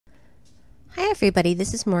Hi everybody,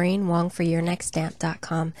 this is Maureen Wong for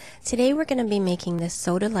YNS Today we're going to be making this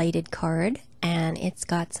soda-lighted card, and it's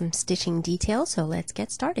got some stitching details, so let's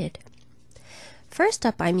get started. First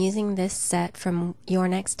up, I'm using this set from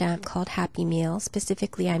YNS called Happy Meal.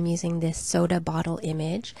 Specifically, I'm using this soda bottle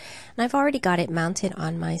image, and I've already got it mounted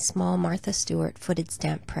on my small Martha Stewart footed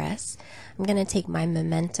stamp press. I'm going to take my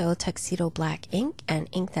Memento Tuxedo Black ink and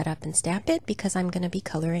ink that up and stamp it because I'm going to be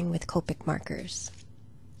coloring with Copic markers.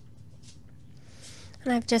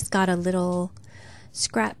 And I've just got a little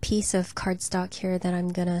scrap piece of cardstock here that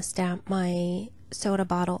I'm going to stamp my soda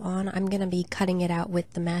bottle on. I'm going to be cutting it out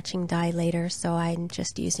with the matching die later, so I'm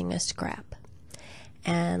just using a scrap.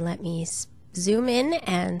 And let me zoom in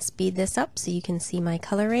and speed this up so you can see my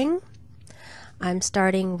coloring. I'm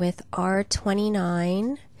starting with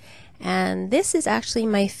R29, and this is actually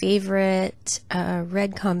my favorite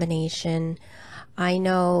red combination. I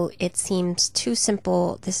know it seems too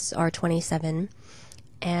simple. This is R27.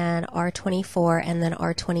 And R24, and then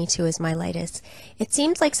R22 is my lightest. It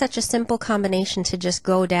seems like such a simple combination to just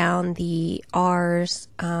go down the R's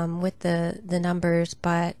with the numbers,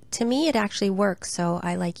 but to me it actually works, so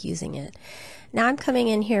I like using it. Now I'm coming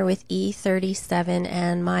in here with E37,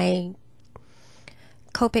 and my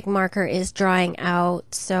Copic marker is drying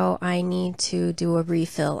out, so I need to do a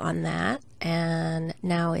refill on that, and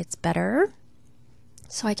now it's better.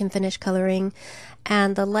 So I can finish coloring,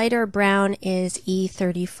 and the lighter brown is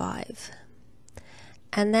E35.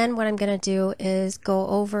 And then what I'm going to do is go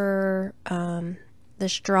over the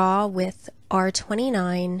straw with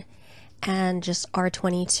R29 and just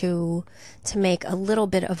R22 to make a little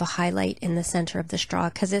bit of a highlight in the center of the straw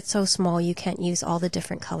because it's so small you can't use all the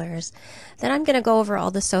different colors. Then I'm going to go over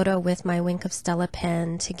all the soda with my Wink of Stella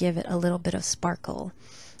pen to give it a little bit of sparkle.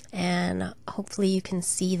 And hopefully you can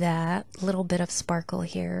see that little bit of sparkle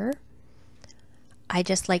here. I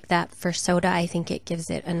just like that for soda. I think it gives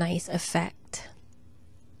it a nice effect.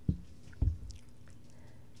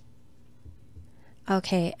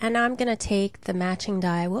 Okay, and now I'm going to take the matching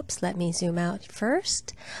die. Whoops, let me zoom out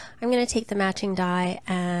first. I'm going to take the matching die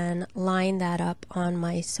and line that up on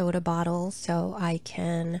my soda bottle so I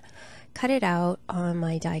can cut it out on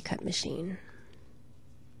my die cut machine.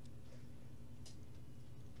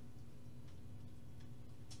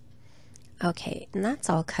 Okay, and that's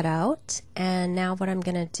all cut out, and now what I'm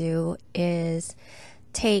going to do is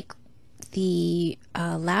take the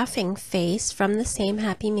laughing face from the same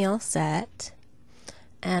Happy Meal set,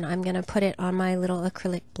 and I'm going to put it on my little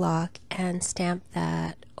acrylic block and stamp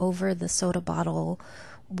that over the soda bottle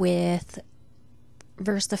with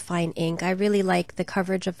VersaFine ink. I really like the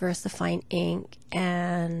coverage of VersaFine ink,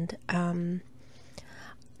 and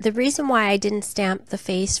the reason why I didn't stamp the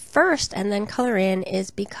face first and then color in is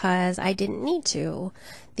because I didn't need to.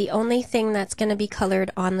 The only thing that's going to be colored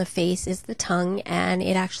on the face is the tongue, and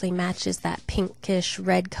it actually matches that pinkish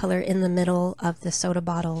red color in the middle of the soda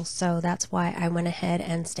bottle, so that's why I went ahead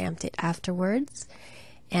and stamped it afterwards.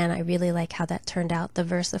 And I really like how that turned out. The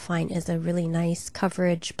VersaFine is a really nice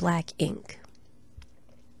coverage black ink.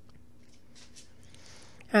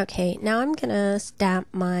 Okay, now I'm going to stamp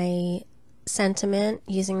my sentiment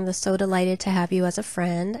using the Soda-lighted to have you as a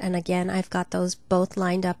friend, and again I've got those both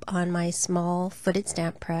lined up on my small footed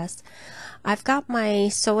stamp press. I've got my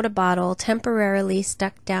soda bottle temporarily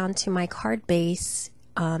stuck down to my card base.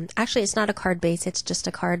 Actually it's not a card base, it's just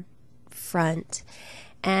a card front,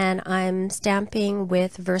 and I'm stamping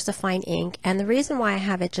with VersaFine ink, and the reason why I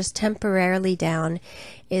have it just temporarily down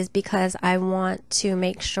is because I want to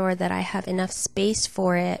make sure that I have enough space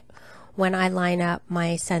for it when I line up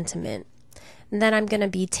my sentiment. And then I'm going to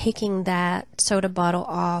be taking that soda bottle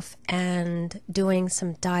off and doing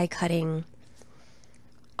some die cutting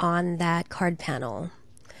on that card panel.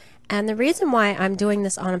 And the reason why I'm doing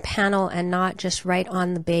this on a panel and not just right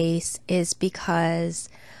on the base is because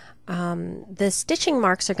the stitching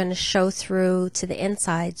marks are going to show through to the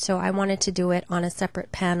inside, so I wanted to do it on a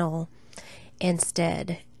separate panel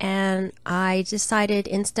instead. And I decided,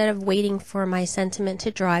 instead of waiting for my sentiment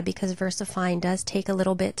to dry, because VersaFine does take a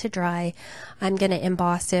little bit to dry, I'm going to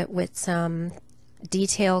emboss it with some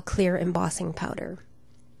detail clear embossing powder.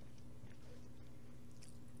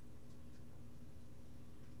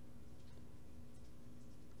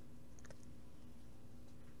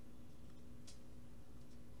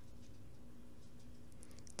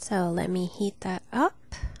 So let me heat that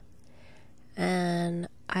up, and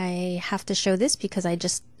I have to show this because I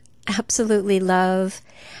just absolutely love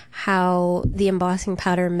how the embossing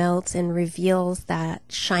powder melts and reveals that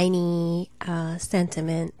shiny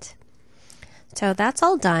sentiment. So that's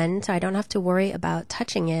all done, so I don't have to worry about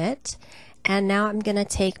touching it. And now I'm going to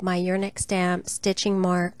take my Your Next Stamp Stitching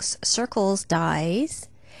Marks Circles dies.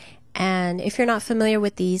 And if you're not familiar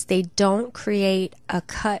with these, they don't create a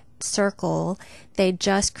cut circle. They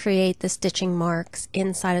just create the stitching marks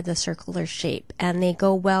inside of the circular shape. And they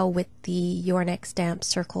go well with the Your Next Stamp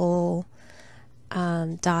circle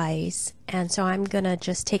dies. And so I'm going to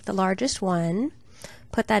just take the largest one,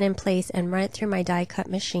 put that in place, and run it through my die cut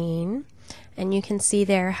machine. And you can see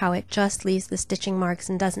there how it just leaves the stitching marks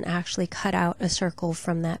and doesn't actually cut out a circle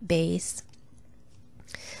from that base.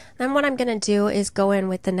 Then what I'm going to do is go in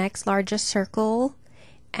with the next largest circle,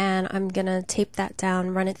 and I'm going to tape that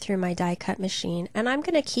down, run it through my die cut machine, and I'm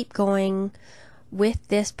going to keep going with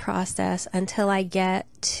this process until I get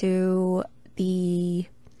to the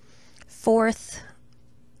fourth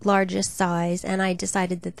largest size, and I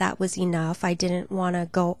decided that that was enough. I didn't want to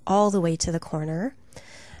go all the way to the corner.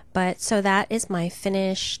 But so that is my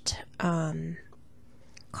finished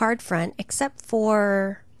card front, except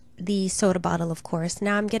for the soda bottle, of course.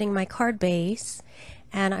 Now I'm getting my card base,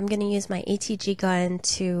 and I'm going to use my ATG gun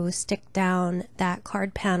to stick down that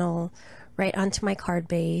card panel right onto my card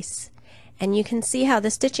base. And you can see how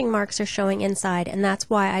the stitching marks are showing inside, and that's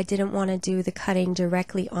why I didn't want to do the cutting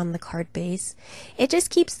directly on the card base. It just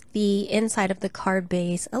keeps the inside of the card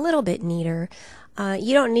base a little bit neater.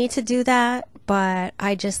 You don't need to do that, but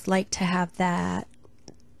I just like to have that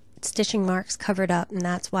stitching marks covered up, and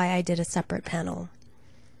that's why I did a separate panel.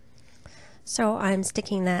 So I'm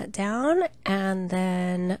sticking that down, and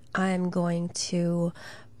then I'm going to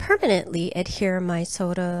permanently adhere my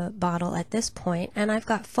soda bottle at this point, and I've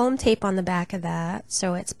got foam tape on the back of that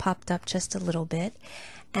so it's popped up just a little bit.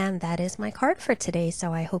 And that is my card for today,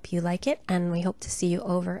 so I hope you like it, and we hope to see you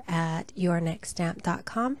over at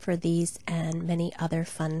yournextstamp.com for these and many other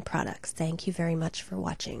fun products. Thank you very much for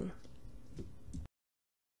watching.